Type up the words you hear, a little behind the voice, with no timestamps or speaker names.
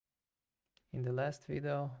In the last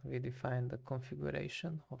video, we defined the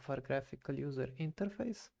configuration of our graphical user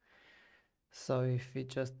interface. So if we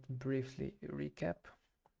just briefly recap,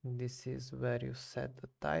 this is where you set the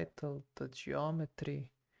title, the geometry.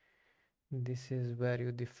 This is where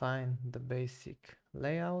you define the basic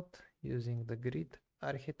layout using the grid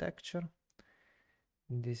architecture.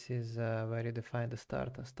 This is where you define the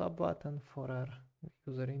start and stop button for our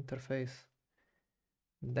user interface.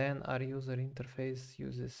 Then our user interface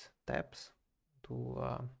uses tabs to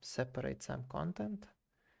separate some content.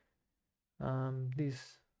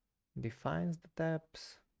 This defines the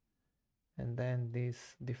tabs, and then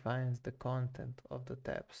this defines the content of the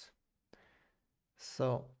tabs.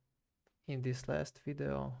 So in this last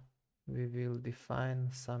video, we will define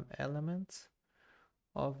some elements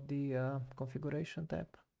of the configuration tab.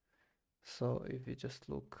 So if we just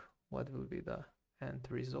look, what will be the end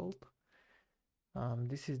result?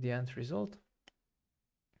 This is the end result.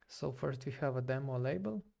 So first we have a demo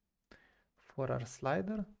label for our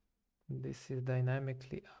slider. This is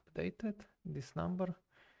dynamically updated, this number.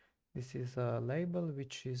 This is a label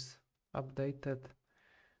which is updated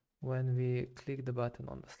when we click the button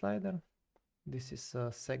on the slider. This is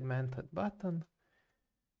a segmented button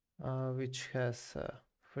which has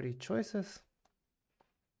 3 choices.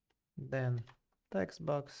 Then text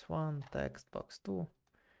box 1, text box 2,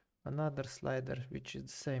 another slider which is the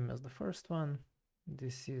same as the first one.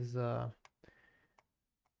 This is a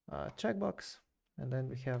checkbox, and then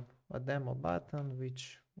we have a demo button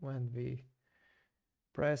which when we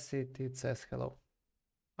press it, it says hello.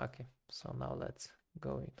 Okay, so now let's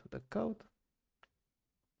go into the code.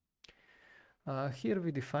 Here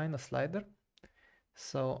we define a slider.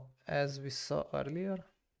 So as we saw earlier,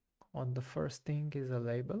 on the first thing is a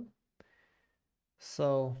label.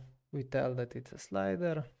 So we tell that it's a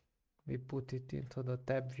slider. We put it into the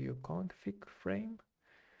tab view config frame,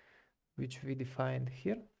 which we defined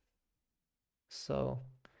here. So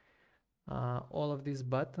all of these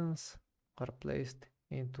buttons are placed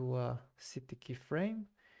into a city key frame,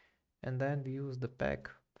 and then we use the pack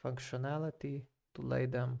functionality to lay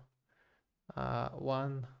them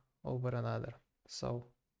one over another. So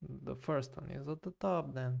the first one is at the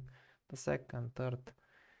top, then the second, third.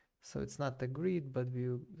 So it's not a grid, but we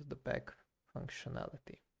use the pack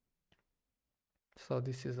functionality. So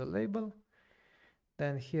this is a label.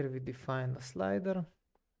 Then here we define a slider.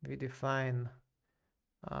 We define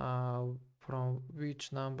from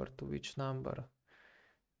which number to which number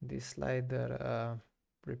this slider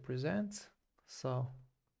represents. So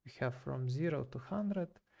we have from 0 to 100,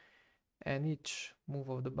 and each move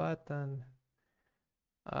of the button.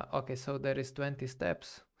 Okay, so there is 20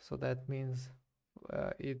 steps, so that means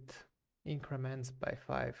it increments by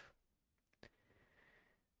 5.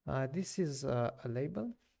 This is a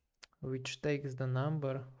label which takes the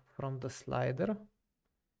number from the slider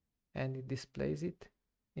and it displays it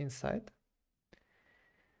inside.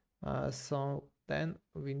 So then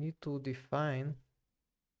we need to define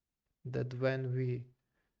that when we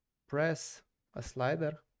press a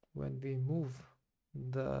slider, when we move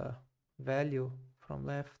the value from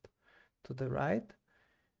left to the right,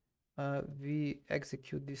 we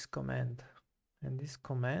execute this command, and this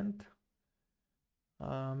command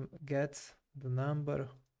gets the number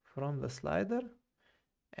from the slider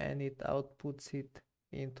and it outputs it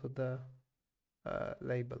into the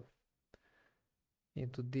label,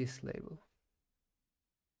 into this label.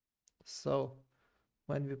 So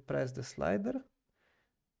when we press the slider,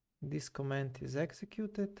 this command is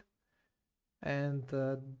executed, and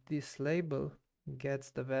this label gets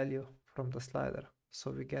the value from the slider. So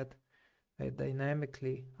we get a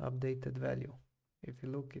dynamically updated value. If you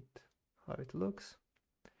look at how it looks,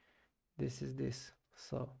 this is this.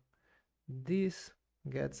 So this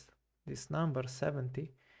gets, this number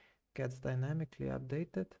 70 gets dynamically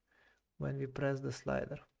updated when we press the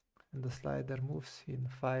slider, and the slider moves in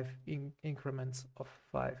 5 increments of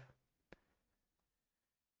 5.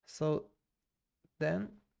 So then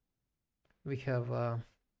we have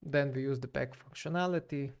then we use the pack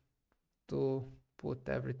functionality to put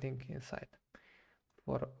everything inside.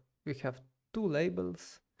 We have 2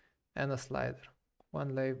 labels and a slider.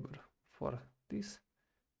 One label for this,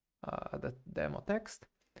 the demo text,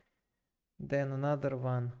 then another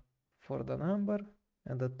one for the number,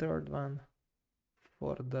 and the third one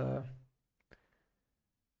for the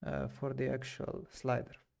actual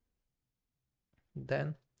slider.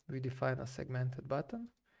 Then we define a segmented button.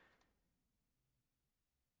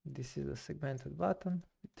 This is a segmented button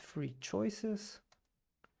with 3 choices.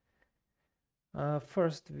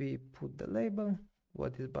 First we put the label,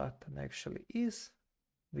 what this button actually is.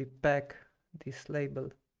 We pack this label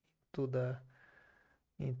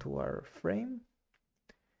into our frame.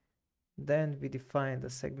 Then we define the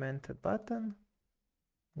segmented button,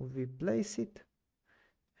 we place it,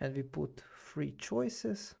 and we put 3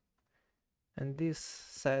 choices, and this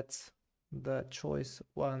sets the choice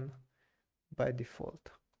 1 by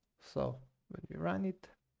default. So when we run it,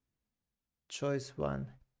 choice 1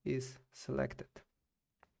 is selected.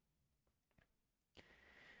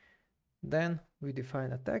 Then we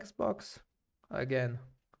define a text box, again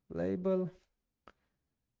label,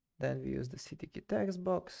 then we use the CTK text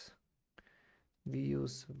box, we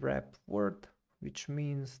use wrap word, which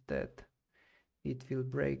means that it will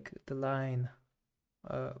break the line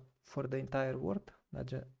for the entire word,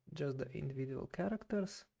 not just the individual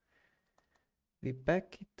characters. We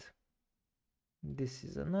pack it, this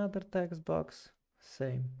is another text box,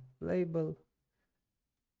 same label,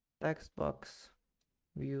 text box,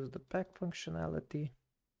 we use the pack functionality.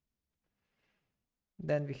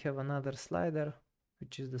 Then we have another slider,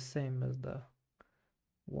 which is the same as the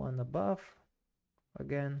one above.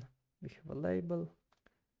 Again, we have a label,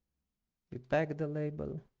 we pack the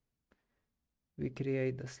label, we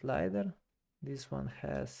create the slider. This one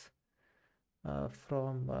has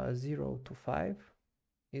from 0 to 5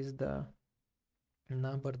 is the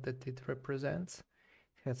number that it represents.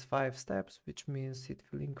 It has 5 steps, which means it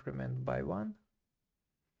will increment by 1.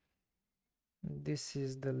 This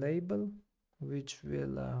is the label, which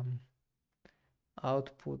will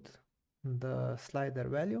output the slider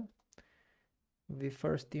value. We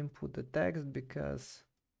first input the text because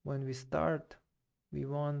when we start, we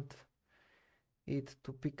want it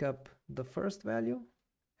to pick up the first value,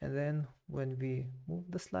 and then when we move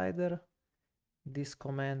the slider, this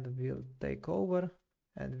command will take over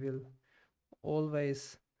and will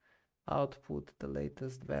always output the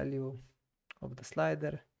latest value of the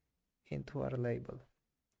slider into our label.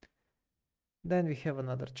 Then we have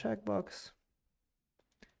another checkbox.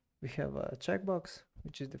 We have a checkbox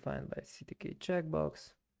which is defined by CTK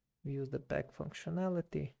checkbox. We use the pack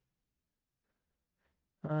functionality.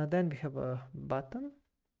 Then we have a button.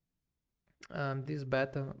 This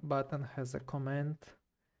button has a command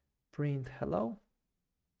print hello.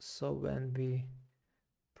 So when we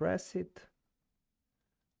press it,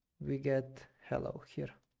 we get hello here.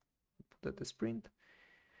 Put that as print.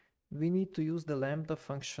 We need to use the lambda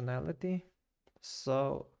functionality.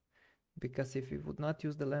 So, because if we would not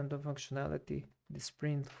use the lambda functionality, this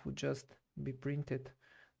print would just be printed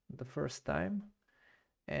the first time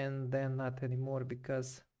and then not anymore,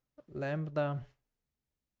 because lambda,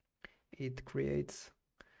 it creates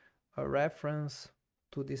a reference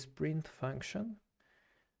to this print function,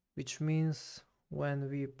 which means when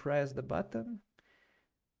we press the button,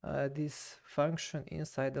 this function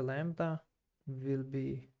inside the lambda will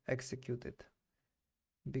be executed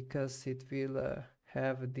because it will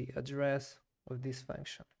have the address of this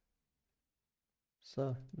function.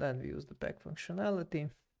 So then we use the pack functionality.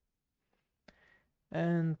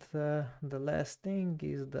 And the last thing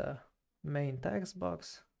is the main text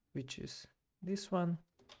box, which is this one.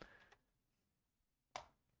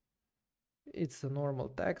 It's a normal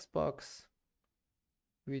text box,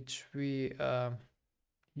 which we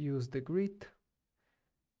use the grid,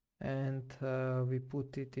 and we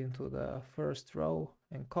put it into the first row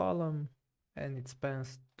and column, and it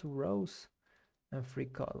spans 2 rows and 3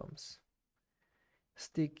 columns.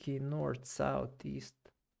 Sticky north, south, east,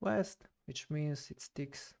 west, which means it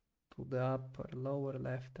sticks to the upper, lower,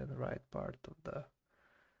 left and right part of the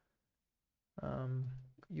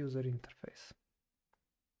user interface.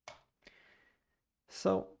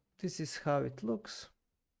 So this is how it looks.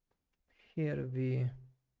 Here we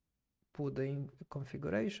put the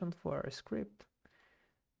configuration for our script.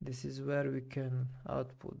 This is where we can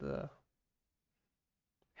output the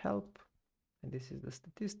help, and this is the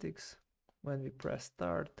statistics. When we press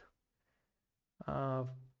start,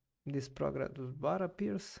 this progress bar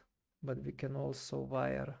appears, but we can also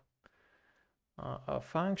wire a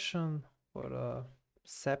function or a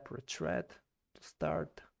separate thread to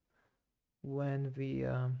start when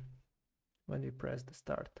we press the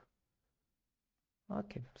start.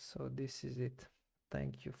 Okay, so this is it.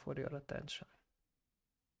 Thank you for your attention.